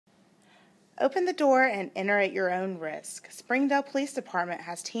Open the door and enter at your own risk. Springdale Police Department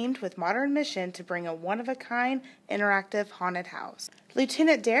has teamed with Modern Mission to bring a one-of-a-kind interactive haunted house.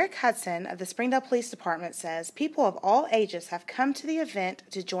 Lieutenant Derek Hudson of the Springdale Police Department says people of all ages have come to the event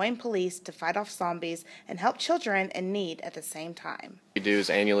to join police to fight off zombies and help children in need at the same time. What we do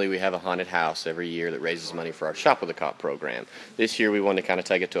is annually we have a haunted house every year that raises money for our Shop with a Cop program. This year we wanted to kind of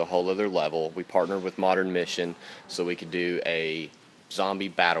take it to a whole other level. We partnered with Modern Mission so we could do a zombie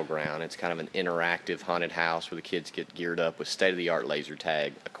Battleground. It's kind of an interactive haunted house where the kids get geared up with state-of-the-art laser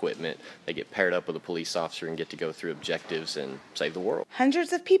tag equipment. They get paired up with a police officer and get to go through objectives and save the world.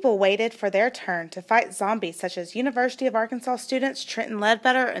 Hundreds of people waited for their turn to fight zombies, such as University of Arkansas students Trenton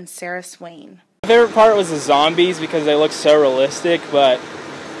Ledbetter and Sarah Swain. My favorite part was the zombies because they look so realistic, but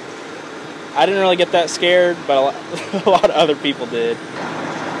I didn't really get that scared, but a lot of other people did.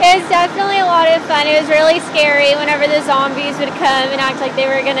 It was definitely a lot of fun. It was really scary whenever the zombies would come and act like they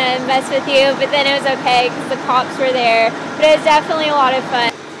were going to mess with you, but then it was okay because the cops were there. But it was definitely a lot of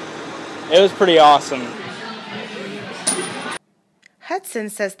fun. It was pretty awesome. Hudson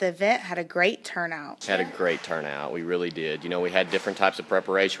says the event had a great turnout. Had a great turnout. We really did. You know, we had different types of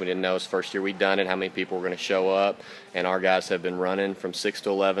preparation. We didn't know it was the first year we'd done it, how many people were going to show up, and our guys have been running from 6 to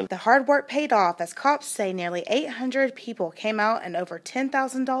 11. The hard work paid off as cops say nearly 800 people came out and over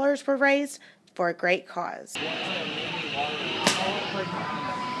 $10,000 were raised for a great cause.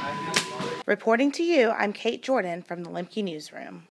 Reporting to you, I'm Kate Jordan from the Lemke Newsroom.